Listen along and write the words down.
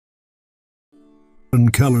Helen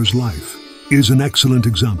Keller's life is an excellent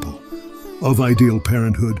example of ideal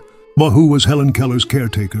parenthood. But who was Helen Keller's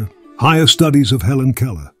caretaker? Higher Studies of Helen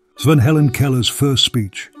Keller. When Helen Keller's first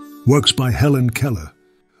speech. Works by Helen Keller.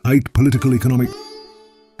 8 political, economic,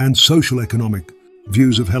 and social economic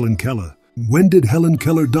views of Helen Keller. When did Helen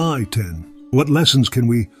Keller die? 10. What lessons can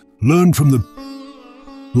we learn from the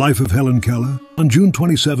life of Helen Keller? On June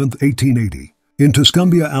 27, 1880, in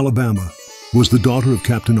Tuscumbia, Alabama, was the daughter of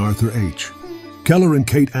Captain Arthur H. Keller and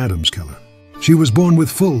Kate Adams Keller. She was born with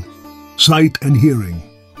full sight and hearing,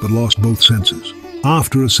 but lost both senses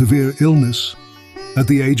after a severe illness at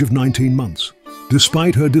the age of 19 months.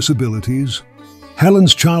 Despite her disabilities,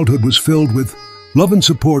 Helen's childhood was filled with love and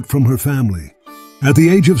support from her family. At the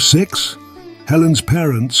age of 6, Helen's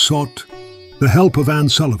parents sought the help of Anne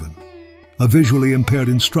Sullivan, a visually impaired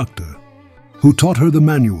instructor, who taught her the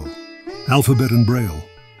manual, alphabet and braille.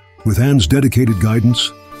 With Anne's dedicated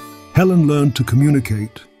guidance, Helen learned to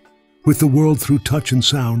communicate with the world through touch and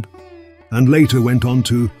sound, and later went on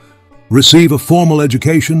to receive a formal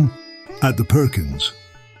education at the Perkins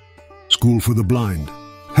School for the Blind.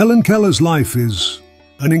 Helen Keller's life is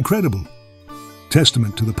an incredible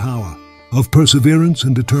testament to the power of perseverance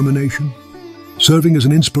and determination, serving as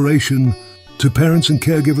an inspiration to parents and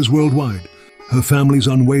caregivers worldwide. Her family's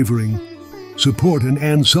unwavering support and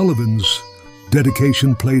Anne Sullivan's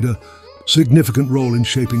dedication played a significant role in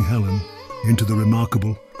shaping Helen into the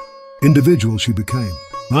remarkable individual she became.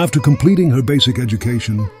 After completing her basic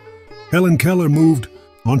education, Helen Keller moved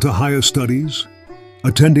on to higher studies,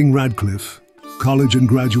 attending Radcliffe College and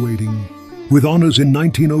graduating with honors in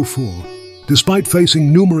 1904. Despite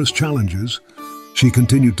facing numerous challenges, she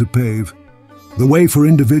continued to pave the way for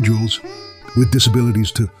individuals with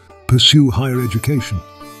disabilities to pursue higher education.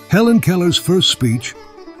 Helen Keller's first speech,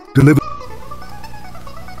 delivered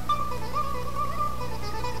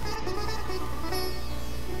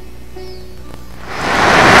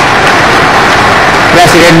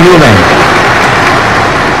President Newman.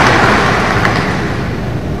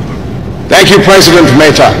 Thank you, President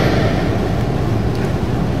Mehta.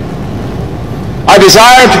 I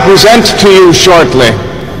desire to present to you shortly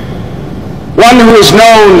one who is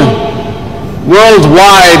known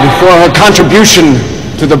worldwide for her contribution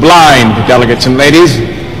to the blind, delegates and ladies.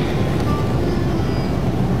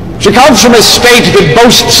 She comes from a state that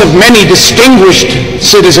boasts of many distinguished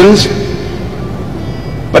citizens,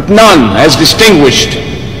 but none as distinguished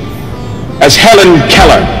as Helen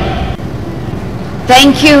Keller.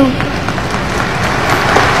 Thank you,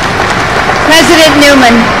 President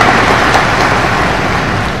Newman.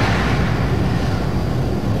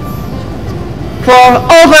 For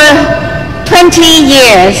over 20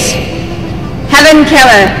 years, Helen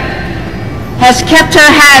Keller has kept her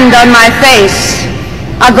hand on my face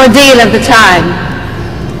a good deal of the time,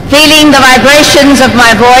 feeling the vibrations of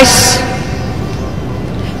my voice,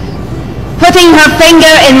 putting her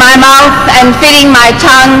finger in my mouth and feeling my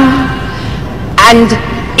tongue, and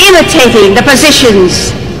imitating the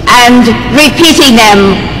positions and repeating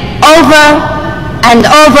them over and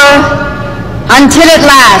over until at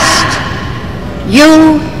last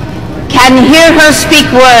you can hear her speak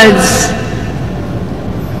words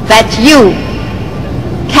that you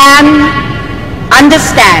can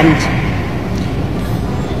understand.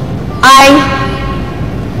 I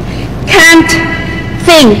can't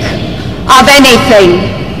think of anything.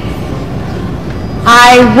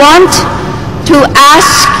 I want to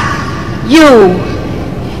ask you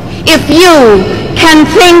if you can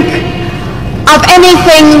think of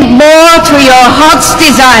anything more to your heart's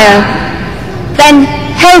desire than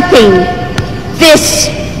helping this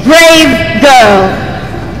brave girl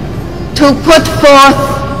to put forth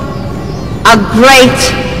a great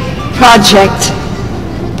project.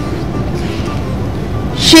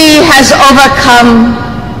 She has overcome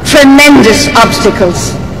tremendous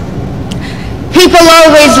obstacles. People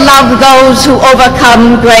always love those who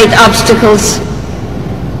overcome great obstacles.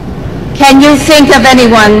 Can you think of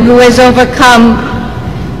anyone who has overcome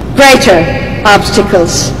greater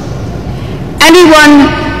obstacles? Anyone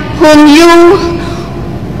whom you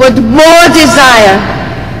would more desire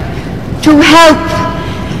to help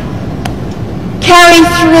carry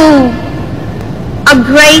through a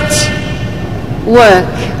great work?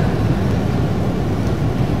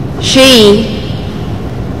 She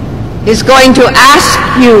is going to ask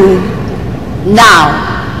you now,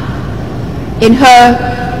 in her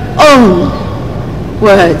own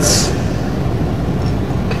words.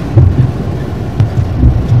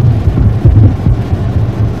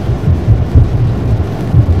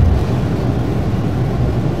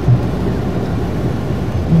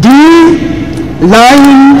 Dear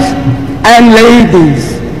lions and ladies,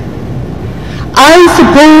 I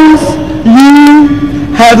suppose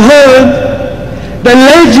you have heard the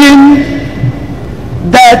legend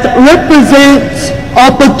that represents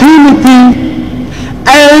opportunity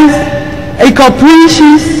as a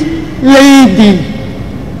capricious lady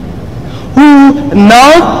who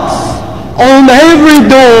knocks on every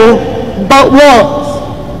door but once.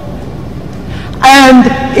 And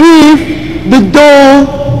if the door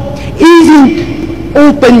isn't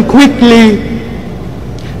opened quickly,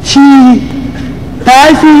 she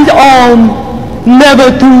passes on never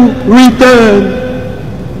to return.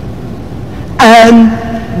 And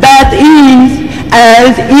that is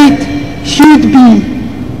as it should be.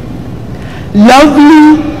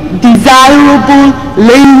 Lovely, desirable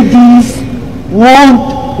ladies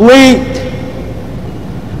won't wait.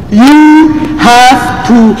 You have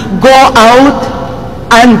to go out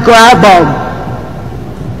and grab them.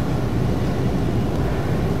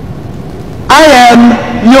 I am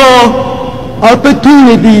your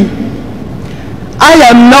opportunity. I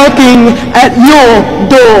am knocking at your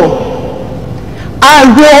door. I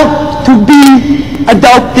want to be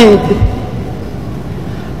adopted.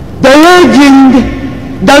 The legend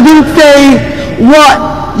doesn't say what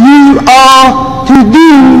you are to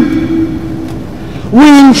do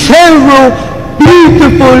when several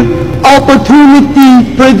beautiful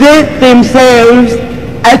opportunities present themselves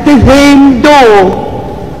at the same door.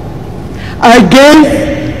 I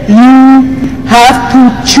guess you have to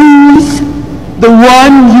choose the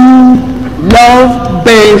one you love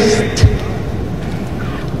best.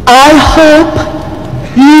 I hope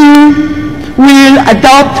you will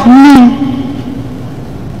adopt me.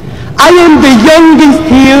 I am the youngest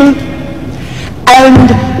here, and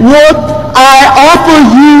what I offer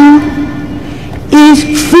you is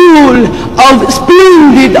full of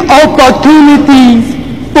splendid opportunities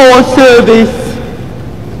for service.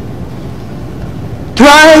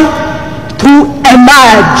 Try to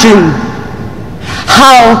imagine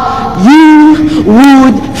how you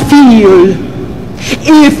would feel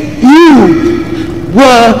if you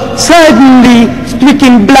were suddenly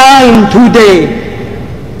stricken blind today.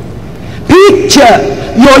 Picture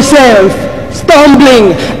yourself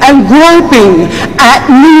stumbling and groping at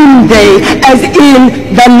noonday as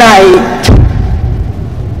in the night.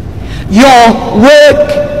 Your work,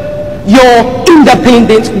 your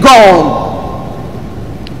independence gone.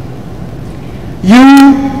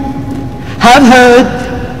 You have heard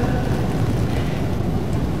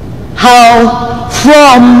how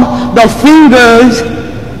from the fingers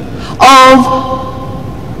of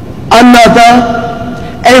another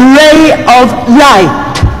a ray of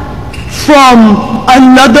light from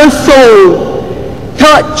another soul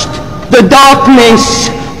touched the darkness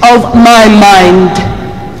of my mind,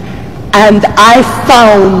 and I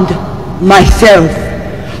found myself,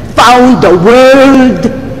 found the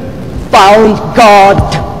world, found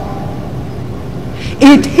God.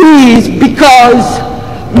 It is because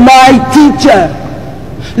my teacher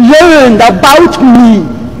learned about me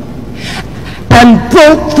and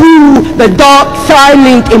broke through the dark,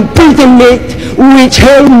 silent imprisonment which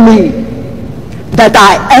held me, that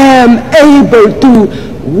I am able to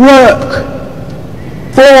work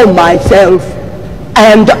for myself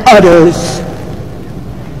and others.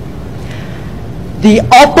 The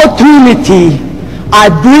opportunity I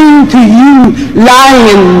bring to you,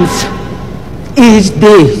 lions, is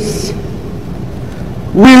this.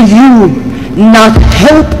 Will you not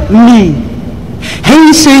help me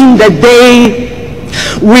hasten the day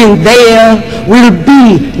when there will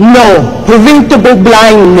be no preventable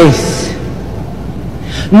blindness,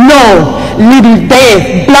 no little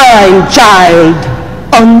deaf blind child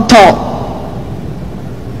on top,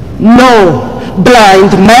 no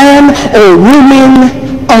blind man or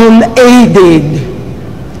woman unaided?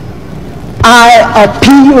 I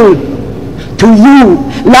appeal to you,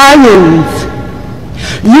 lions,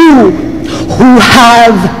 you who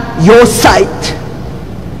have your sight,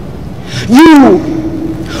 you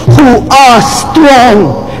who are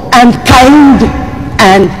strong and kind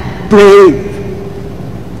and brave.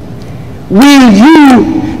 Will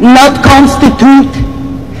you not constitute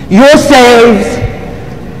yourselves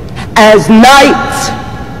as knights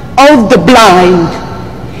of the blind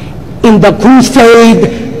in the crusade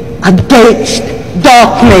against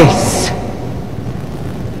darkness?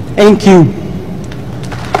 Thank you.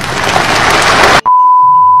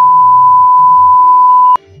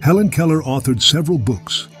 Helen Keller authored several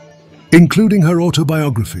books, including her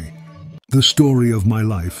autobiography, The Story of My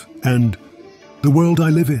Life, and The World I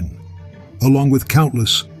Live In, along with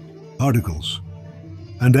countless articles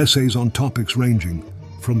and essays on topics ranging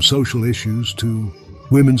from social issues to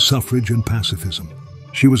women's suffrage and pacifism.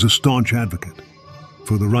 She was a staunch advocate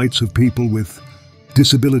for the rights of people with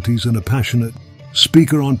disabilities and a passionate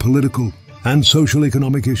speaker on political and social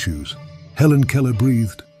economic issues, Helen Keller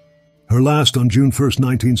breathed her last on June 1,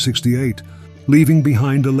 1968, leaving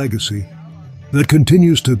behind a legacy that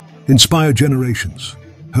continues to inspire generations.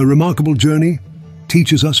 Her remarkable journey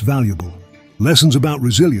teaches us valuable lessons about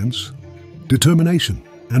resilience, determination,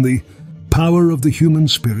 and the power of the human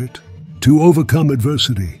spirit to overcome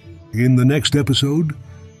adversity. In the next episode,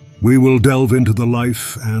 we will delve into the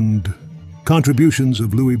life and contributions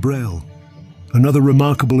of Louis Braille, another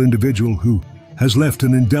remarkable individual who has left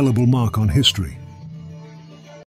an indelible mark on history.